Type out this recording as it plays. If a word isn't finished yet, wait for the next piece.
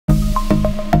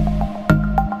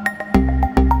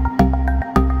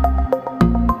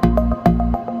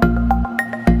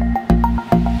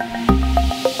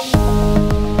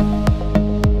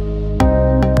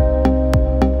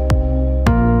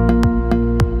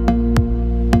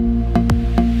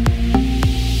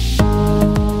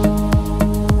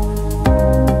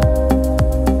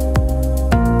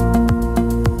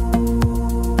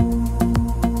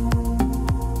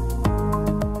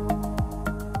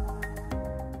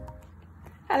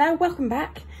Hello, welcome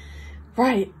back.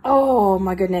 Right, oh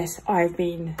my goodness, I've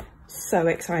been so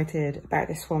excited about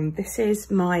this one. This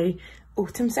is my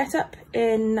autumn setup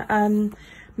in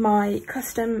my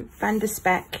custom Van der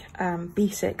Spek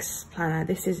B6 planner.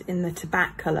 This is in the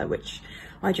Tabac colour, which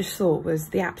I just thought was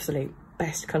the absolute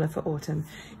best colour for autumn.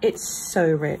 It's so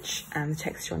rich and the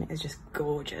texture on it is just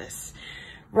gorgeous.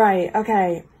 Right,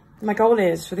 okay, my goal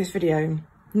is for this video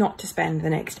not to spend the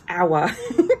next hour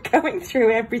going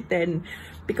through everything,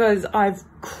 because I've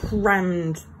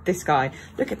crammed this guy.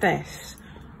 Look at this.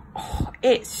 Oh,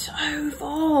 it's so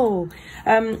full.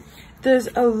 There's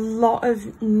a lot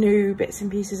of new bits and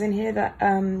pieces in here that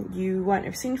you won't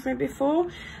have seen from it before.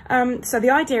 So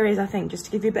the idea is, I think, just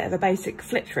to give you a bit of a basic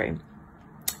flip through.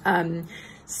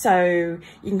 So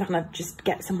you can kind of just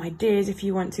get some ideas if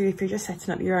you want to, if you're just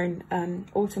setting up your own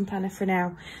autumn planner for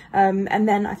now. And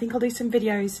then I think I'll do some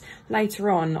videos later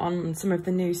on some of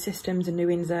the new systems and new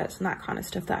inserts and that kind of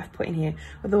stuff that I've put in here.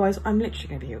 Otherwise, I'm literally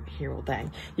going to be here all day.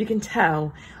 You can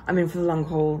tell I'm in for the long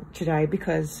haul today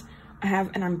because I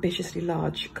have an ambitiously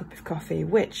large cup of coffee,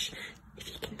 which, if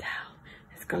you can tell,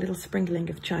 has got a little sprinkling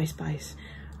of chai spice.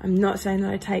 I'm not saying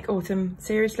that I take autumn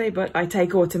seriously, but I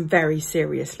take autumn very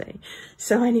seriously.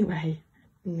 So anyway,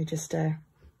 let me just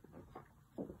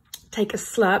take a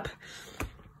slurp.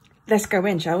 Let's go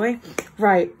in, shall we?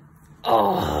 Right.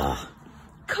 Oh,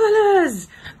 colours!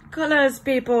 Colours,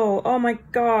 people. Oh my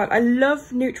God. I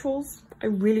love neutrals. I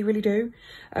really, really do.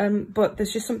 But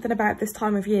there's just something about this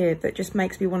time of year that just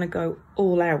makes me want to go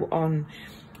all out on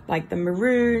like the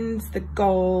maroons, the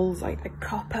golds, like the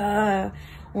copper,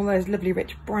 all those lovely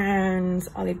rich browns,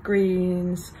 olive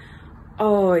greens.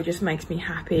 Oh, it just makes me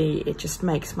happy. It just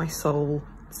makes my soul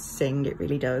sing. It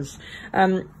really does.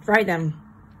 Right then.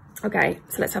 Okay,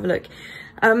 so let's have a look.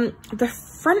 The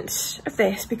front of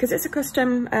this, because it's a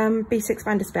custom B6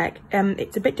 Van der Spek,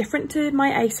 it's a bit different to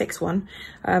my A6 one,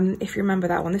 if you remember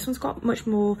that one. This one's got much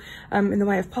more in the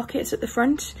way of pockets at the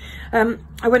front.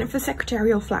 I went for the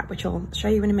secretarial flap, which I'll show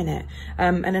you in a minute,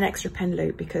 and an extra pen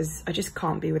loop, because I just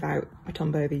can't be without my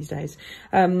Tombow these days.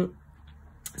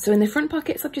 So in the front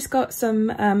pockets, I've just got some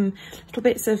little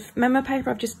bits of memo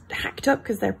paper I've just hacked up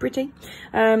because they're pretty,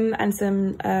 and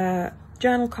some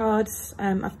journal cards.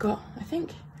 I've got, I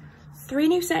think, 3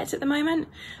 new sets at the moment.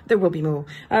 There will be more.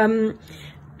 And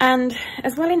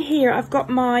as well in here, I've got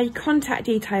my contact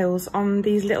details on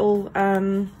these little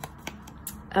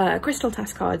crystal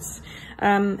task cards.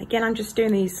 Again, I'm just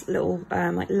doing these little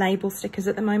like label stickers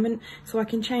at the moment, so I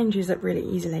can change these up really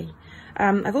easily.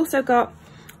 I've also got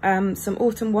some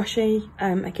autumn washi.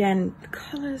 Again, the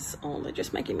colours, oh, they're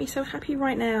just making me so happy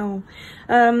right now.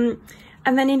 And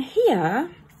then in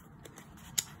here,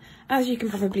 as you can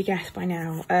probably guess by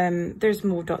now, there's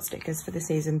more dot stickers for the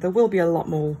season. There will be a lot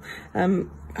more.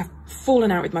 I've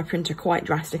fallen out with my printer quite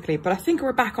drastically, but I think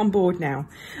we're back on board now.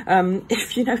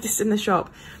 If you noticed in the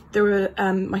shop, there were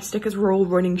my stickers were all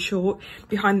running short.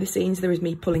 Behind the scenes, there was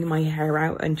me pulling my hair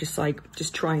out and just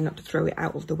trying not to throw it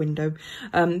out of the window.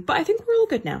 But I think we're all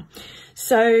good now.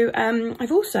 So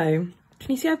I've also, can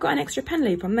you see I've got an extra pen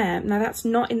loop on there? Now that's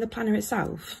not in the planner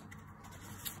itself.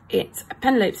 It's a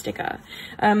pen loop sticker,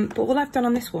 but all I've done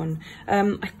on this one,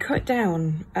 I cut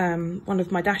down one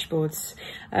of my dashboards,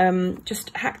 just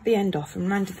hacked the end off and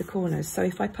rounded the corners. So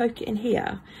if I poke it in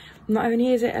here, not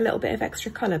only is it a little bit of extra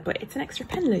colour, but it's an extra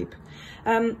pen loop.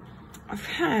 I've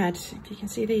had, if you can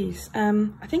see these,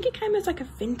 I think it came as like a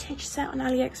vintage set on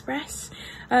AliExpress.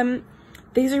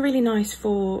 These are really nice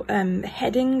for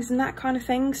headings and that kind of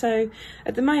thing. So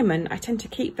at the moment, I tend to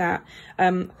keep that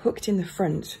hooked in the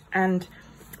front, and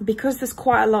because there's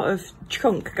quite a lot of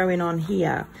chunk going on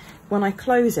here, when I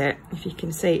close it, if you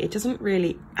can see, it doesn't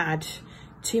really add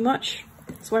too much.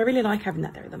 So I really like having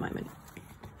that there at the moment.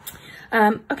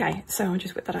 Okay, so I'll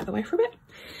just whip that out of the way for a bit.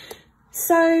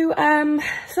 So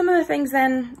some of the things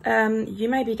then you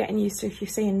may be getting used to if you've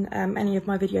seen any of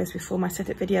my videos before, my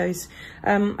setup videos.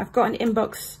 I've got an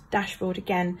inbox dashboard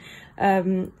again,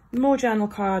 more journal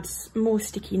cards, more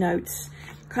sticky notes,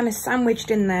 kind of sandwiched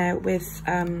in there with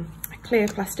clear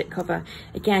plastic cover,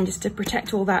 again just to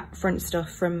protect all that front stuff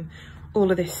from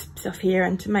all of this stuff here,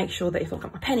 and to make sure that if I've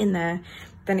got my pen in there,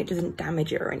 then it doesn't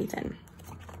damage it or anything.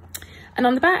 And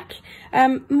on the back,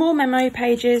 more memo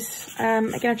pages.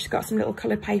 Again, I've just got some little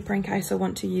coloured paper in case I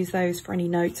want to use those for any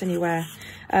notes anywhere.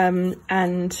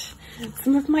 And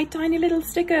some of my tiny little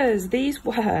stickers. These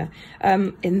were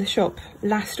in the shop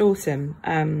last autumn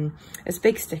as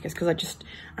big stickers, because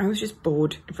I was just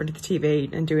bored in front of the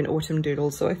TV and doing autumn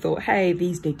doodles. So I thought, hey,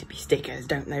 these need to be stickers,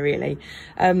 don't they really?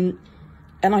 And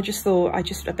I just thought,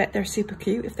 I bet they're super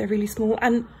cute if they're really small.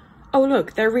 And oh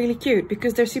look, they're really cute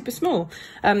because they're super small.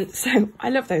 So I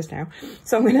love those now.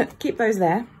 So I'm gonna keep those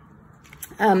there.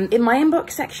 In my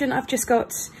inbox section, I've just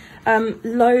got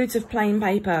loads of plain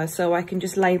paper, so I can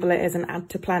just label it as an add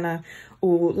to planner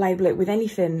or label it with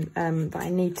anything that I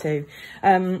need to.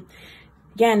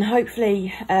 Again,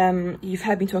 hopefully you've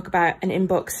heard me talk about an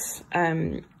inbox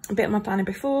a bit of my planner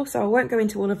before, so I won't go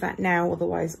into all of that now,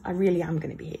 otherwise I really am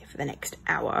going to be here for the next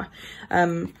hour.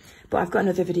 But I've got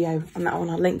another video on that one.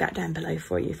 I'll link that down below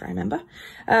for you if I remember.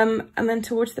 And then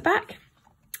towards the back,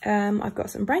 I've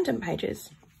got some brain dump pages.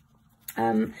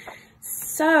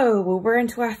 So we're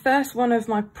into our first one of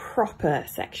my proper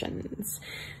sections.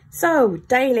 So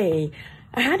daily,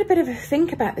 I had a bit of a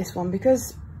think about this one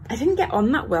because I didn't get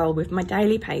on that well with my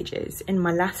daily pages in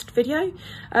my last video.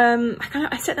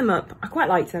 I set them up, I quite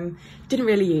liked them, didn't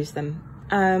really use them.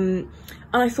 And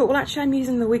I thought, well, actually I'm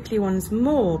using the weekly ones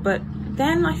more, but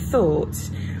then I thought,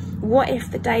 what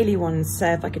if the daily ones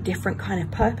serve like a different kind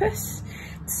of purpose?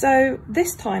 So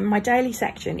this time my daily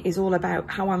section is all about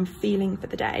how I'm feeling for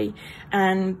the day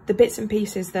and the bits and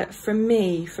pieces that for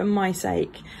me, for my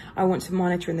sake, I want to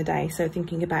monitor in the day. So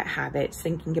thinking about habits,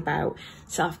 thinking about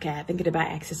self-care, thinking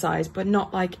about exercise, but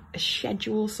not like a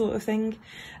schedule sort of thing.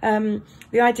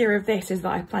 The idea of this is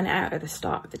that I plan it out at the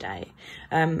start of the day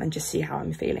and just see how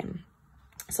I'm feeling.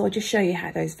 So I'll just show you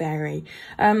how those vary.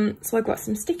 So I've got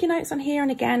some sticky notes on here, and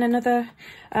again, another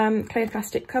clear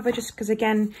plastic cover, just because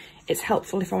again, it's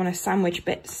helpful if I want to sandwich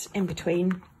bits in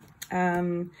between.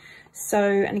 And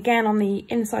again, on the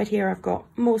inside here, I've got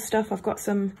more stuff. I've got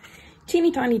some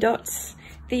teeny tiny dots.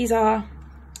 These are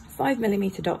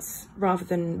 5mm dots rather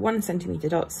than 1cm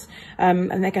dots.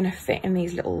 And they're going to fit in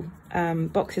these little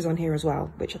boxes on here as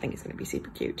well, which I think is going to be super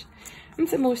cute. And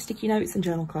some more sticky notes and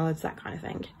journal cards, that kind of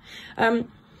thing.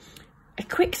 A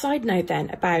quick side note then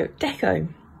about deco.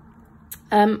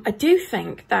 I do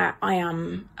think that I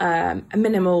am a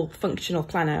minimal functional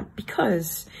planner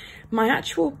because my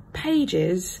actual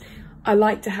pages I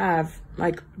like to have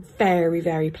like very,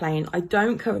 very plain. I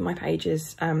don't cover my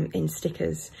pages in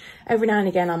stickers. Every now and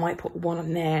again I might put one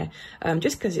on there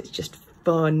just because it's just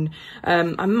fun.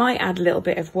 I might add a little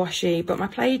bit of washi, but my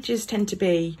pages tend to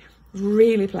be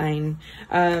really plain.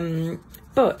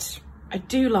 But I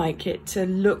do like it to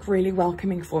look really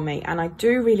welcoming for me, and I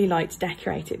do really like to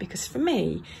decorate it because for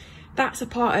me that's a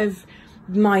part of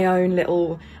my own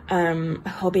little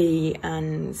hobby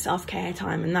and self-care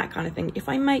time and that kind of thing. If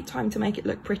I make time to make it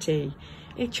look pretty,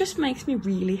 it just makes me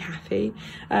really happy,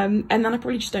 and then I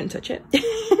probably just don't touch it.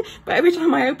 But every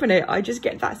time I open it I just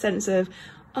get that sense of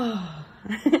oh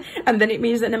and then it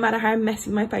means that no matter how messy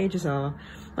my pages are,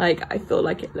 like I feel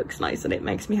like it looks nice and it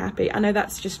makes me happy. I know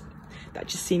that just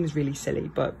seems really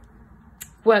silly, but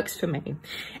works for me.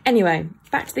 Anyway,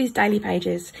 back to these daily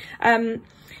pages.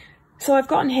 So I've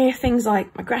gotten here things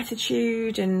like my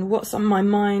gratitude and what's on my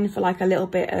mind for like a little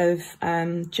bit of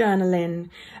journaling.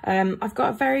 I've got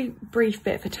a very brief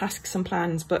bit for tasks and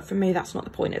plans, but for me that's not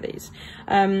the point of these.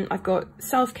 I've got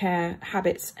self-care,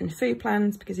 habits and food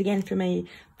plans, because again for me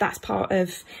that's part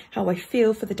of how I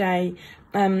feel for the day.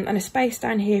 And a space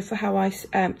down here for how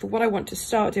for what I want to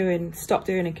start doing, stop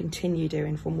doing and continue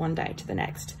doing from one day to the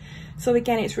next. So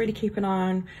again, it's really keep an eye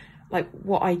on like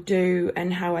what I do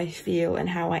and how I feel and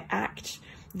how I act,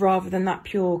 rather than that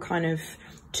pure kind of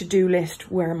to-do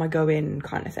list, where am I going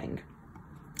kind of thing.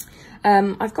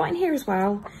 I've got in here as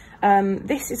well,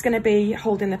 this is going to be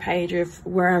holding the page of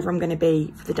wherever I'm going to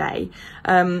be for the day.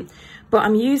 But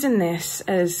I'm using this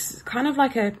as kind of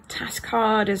like a task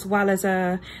card as well as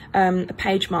a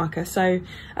page marker. So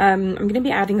I'm going to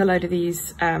be adding a load of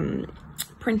these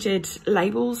printed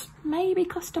labels, maybe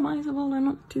customizable, I'm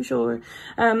not too sure.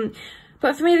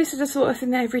 But for me, this is the sort of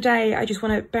thing that every day I just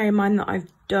want to bear in mind that I've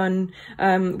done,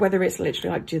 whether it's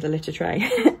literally like do the litter tray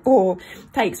or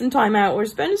take some time out or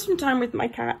spend some time with my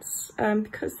cats,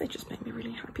 because they just make me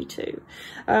really happy too.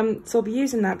 So I'll be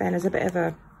using that then as a bit of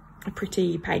a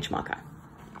pretty page marker.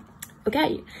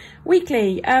 Okay,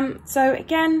 weekly. So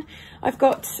again, I've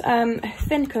got a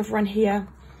thin cover on here.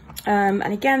 And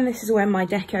again, this is where my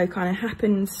deco kind of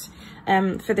happens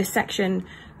for this section.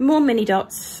 More mini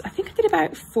dots. I think I did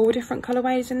about 4 different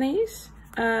colorways in these.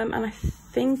 And I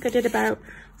think I did about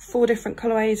 4 different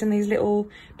colorways in these little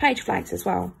page flags as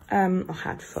well. I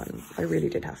had fun. I really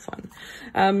did have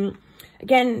fun.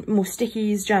 Again, more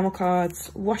stickies, journal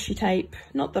cards, washi tape.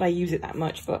 Not that I use it that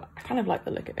much, but I kind of like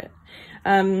the look of it.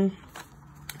 And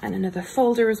another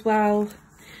folder as well.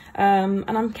 And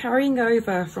I'm carrying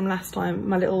over from last time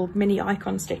my little mini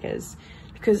icon stickers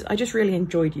because I just really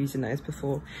enjoyed using those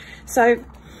before. So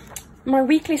my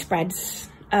weekly spreads,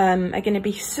 are going to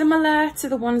be similar to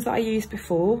the ones that I used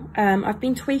before. I've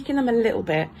been tweaking them a little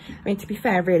bit. I mean, to be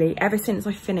fair, really, ever since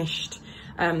I finished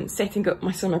setting up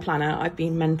my summer planner, I've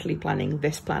been mentally planning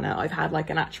this planner. I've had like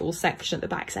an actual section at the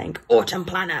back saying autumn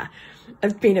planner.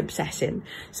 I've been obsessing.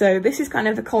 So this is kind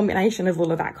of the culmination of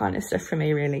all of that kind of stuff for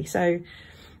me, really. So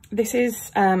this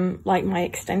is like my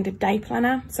extended day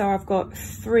planner. So I've got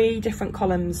 3 different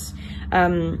columns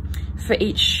for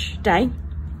each day.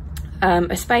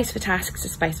 A space for tasks, a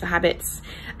space for habits,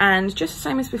 and just the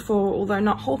same as before, although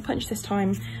not hole punch this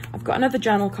time, I've got another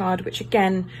journal card, which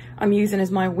again, I'm using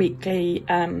as my weekly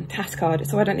task card.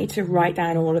 So I don't need to write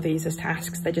down all of these as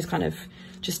tasks. They're just kind of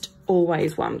just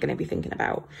always what I'm going to be thinking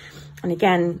about. And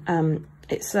again,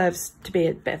 it serves to be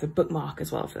a bit of a bookmark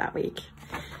as well for that week.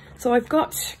 So I've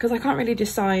got, because I can't really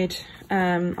decide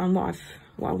on what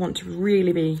I want to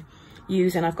really be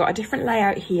using, I've got a different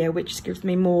layout here, which gives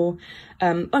me more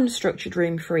unstructured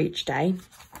room for each day.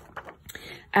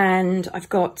 And I've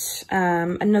got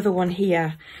another one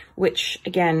here, which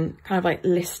again, kind of like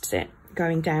lists it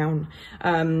going down.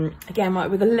 Again,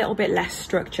 like with a little bit less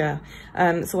structure.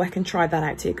 So I can try that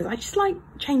out too, because I just like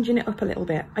changing it up a little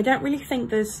bit. I don't really think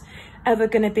there's ever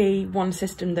going to be one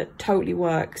system that totally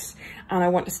works and I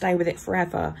want to stay with it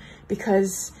forever,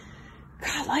 because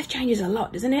God, life changes a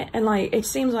lot, doesn't it? And like, it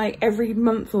seems like every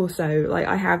month or so, like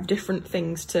I have different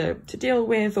things to deal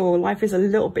with, or life is a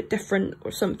little bit different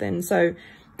or something. So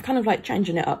I kind of like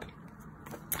changing it up.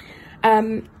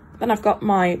 Then I've got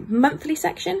my monthly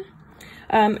section.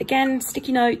 Again,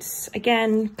 sticky notes,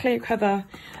 again, clear cover.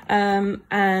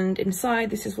 And inside,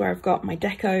 this is where I've got my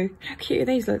deco. How cute are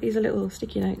these? Look, these are little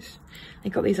sticky notes. I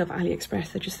got these off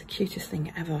AliExpress. They're just the cutest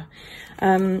thing ever.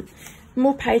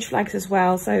 More page flags as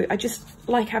well. So I just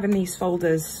like having these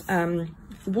folders,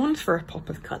 one for a pop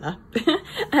of colour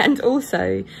and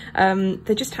also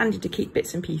they're just handy to keep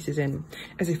bits and pieces in,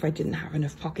 as if I didn't have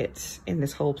enough pockets in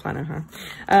this whole planner,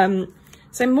 huh?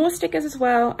 So more stickers as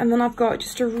well, and then I've got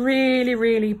just a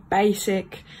really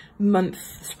basic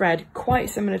month spread, quite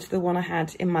similar to the one I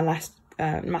had in my last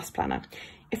mass planner.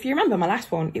 If you remember my last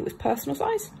one, it was personal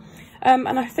size.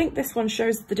 And I think this one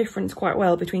shows the difference quite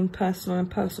well between personal and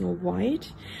personal wide.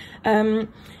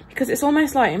 Because it's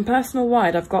almost like in personal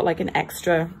wide, I've got like an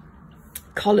extra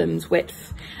columns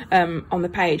width on the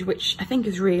page, which I think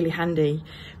is really handy.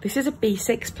 This is a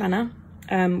B6 planner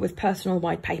with personal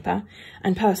wide paper,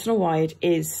 and personal wide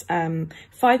is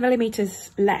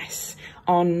 5mm less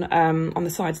on the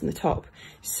sides and the top.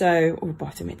 So, or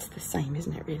bottom, it's the same,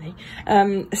 isn't it, really?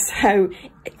 So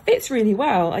it fits really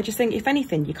well. I just think, if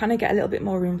anything, you kind of get a little bit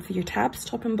more room for your tabs,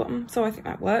 top and bottom. So I think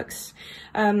that works.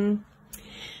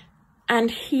 And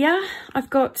here I've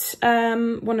got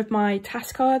one of my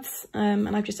task cards,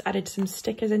 and I've just added some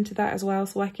stickers into that as well,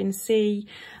 so I can see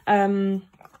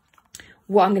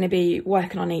what I'm going to be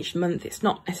working on each month. It's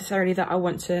not necessarily that I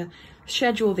want to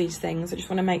schedule these things. I just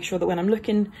want to make sure that when I'm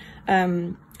looking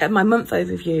at my month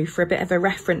overview for a bit of a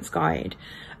reference guide,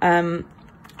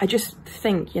 I just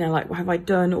think, you know, like, have I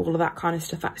done all of that kind of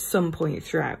stuff at some point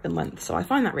throughout the month? So I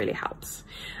find that really helps.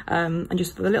 And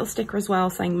just the little sticker as well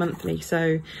saying monthly,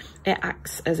 so it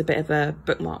acts as a bit of a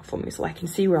bookmark for me, so I can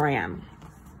see where I am.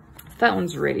 That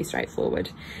one's really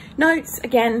straightforward. Notes,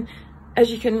 again, as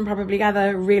you can probably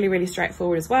gather, really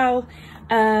straightforward as well.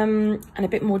 And a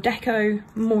bit more deco,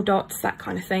 more dots, that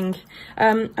kind of thing.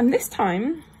 And this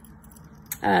time,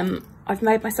 I've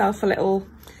made myself a little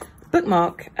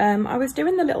bookmark. I was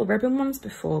doing the little ribbon ones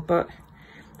before, but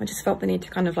I just felt the need to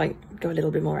kind of like go a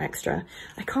little bit more extra.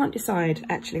 I can't decide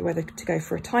actually whether to go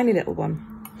for a tiny little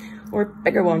one or a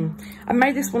bigger one. I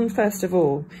made this one first of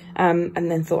all, and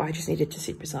then thought I just needed to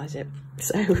supersize it.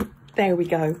 So there we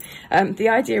go. The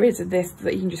idea is of this,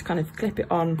 that you can just kind of clip it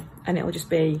on and it'll just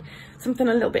be something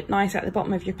a little bit nice at the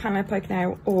bottom of your planner poking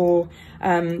out, or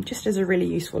just as a really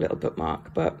useful little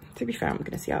bookmark. But to be fair, I'm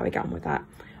going to see how I get on with that.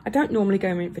 I don't normally go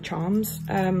in for charms,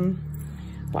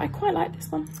 but I quite like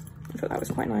this one. I thought that was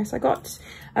quite nice. I got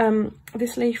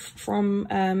this leaf from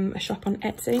a shop on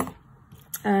Etsy,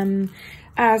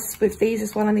 as with these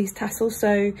as well, and these tassels.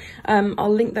 So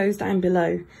I'll link those down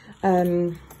below,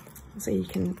 so you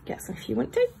can get some if you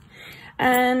want to.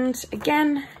 And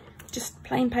again, just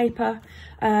plain paper.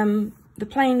 The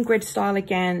plain grid style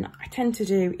again. I tend to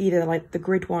do either like the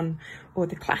grid one or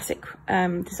the classic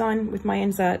design with my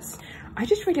inserts. I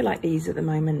just really like these at the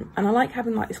moment, and I like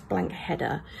having like this blank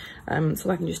header, so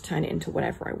I can just turn it into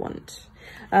whatever I want.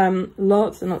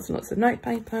 Lots and lots of note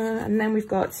paper, and then we've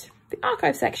got the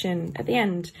archive section at the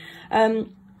end. I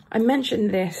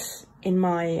mentioned this in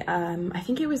my, I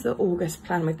think it was the August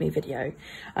Plan With Me video.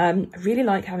 I really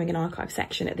like having an archive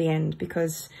section at the end,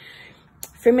 because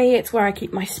For me, it's where I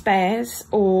keep my spares,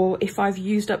 or if I've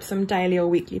used up some daily or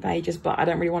weekly pages, but I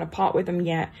don't really want to part with them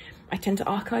yet, I tend to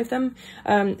archive them.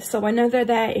 So I know they're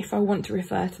there if I want to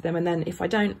refer to them, and then if I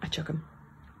don't, I chuck them,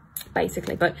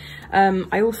 basically. But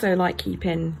I also like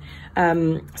keeping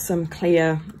some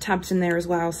clear tabs in there as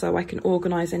well, so I can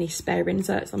organise any spare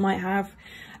inserts I might have.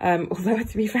 Although,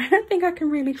 to be fair, I don't think I can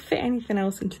really fit anything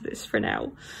else into this for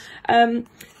now.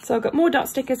 So I've got more dot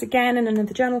stickers again, and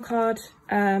another journal card.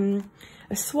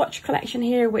 A swatch collection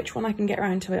here, which when I can get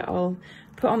around to it, I'll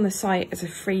put on the site as a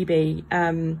freebie.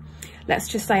 Let's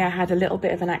just say I had a little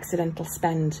bit of an accidental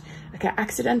spend. Okay,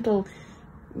 accidental,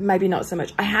 maybe not so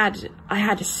much. I had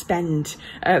a spend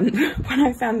when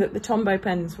I found that the Tombow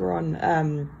pens were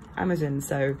on Amazon.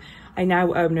 So I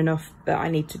now own enough that I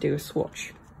need to do a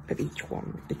swatch of each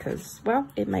one because, well,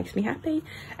 it makes me happy,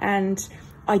 and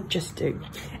I just do.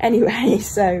 Anyway,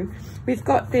 so we've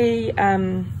got the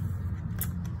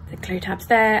clear tabs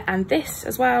there, and this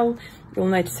as well. You'll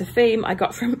notice a theme I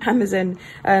got from Amazon.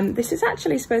 This is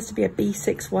actually supposed to be a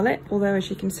B6 wallet, although as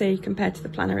you can see, compared to the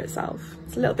planner itself,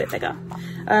 it's a little bit bigger.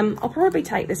 I'll probably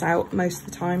take this out most of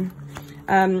the time,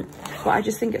 but I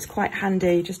just think it's quite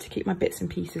handy just to keep my bits and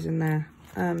pieces in there.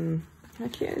 How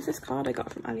cute is this card I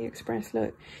got from AliExpress?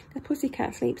 Look, the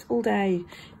pussycat sleeps all day.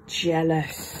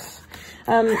 Jealous.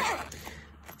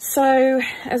 So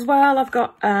as well, I've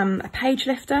got a page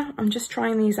lifter. I'm just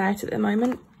trying these out at the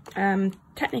moment.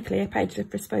 Technically, a page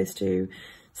lifter is supposed to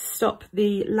stop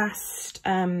the last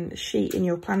sheet in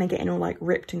your planner getting all like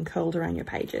ripped and curled around your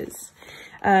pages.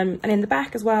 And in the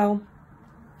back as well,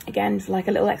 again, for like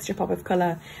a little extra pop of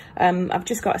colour, I've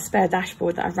just got a spare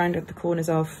dashboard that I've rounded the corners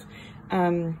of.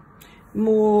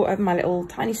 More of my little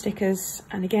tiny stickers,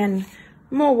 and again,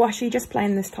 more washi, just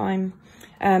plain this time.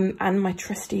 And my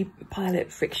trusty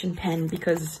Pilot friction pen,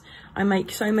 because I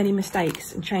make so many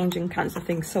mistakes and change and cancel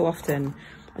things so often.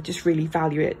 I just really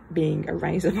value it being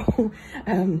erasable.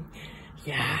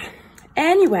 Yeah.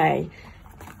 Anyway,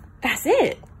 that's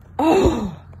it.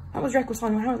 Oh, that was record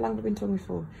time. How long have I been talking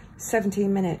for?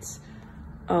 17 minutes.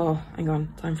 Oh, hang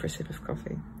on. Time for a sip of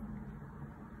coffee.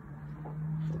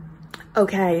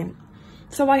 Okay.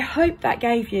 So I hope that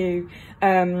gave you,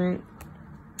 I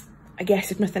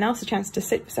guess if nothing else, a chance to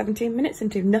sit for 17 minutes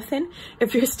and do nothing,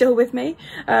 if you're still with me.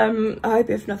 I hope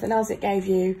if nothing else, it gave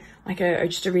you like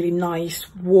just a really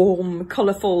nice, warm,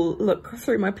 colourful look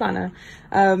through my planner.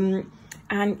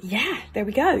 And yeah, there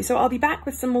we go. So I'll be back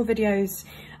with some more videos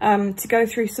to go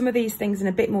through some of these things in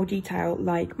a bit more detail,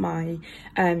 like my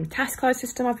task card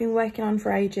system I've been working on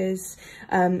for ages,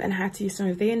 and how to use some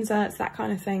of the inserts, that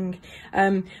kind of thing.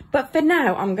 But for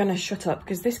now, I'm going to shut up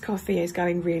because this coffee is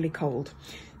going really cold.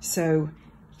 So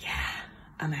yeah,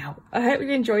 I'm out. I hope you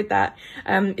enjoyed that.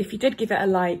 If you did, give it a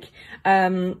like.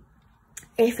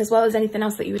 If, as well as anything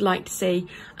else that you would like to see,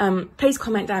 please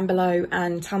comment down below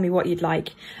and tell me what you'd like.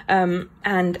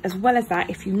 And as well as that,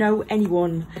 if you know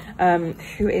anyone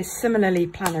who is similarly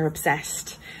planner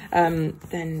obsessed,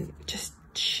 then just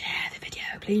share the video.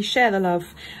 Please share the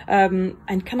love.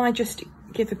 And can I just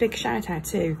give a big shout out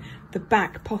to the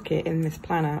back pocket in this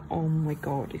planner? Oh my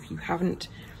God, if you haven't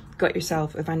got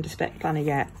yourself a Van der Spek planner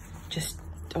yet, just,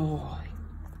 oh,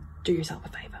 do yourself a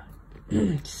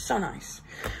favour. So nice.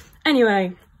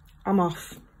 Anyway, I'm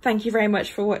off. Thank you very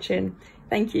much for watching.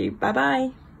 Thank you. Bye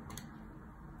bye.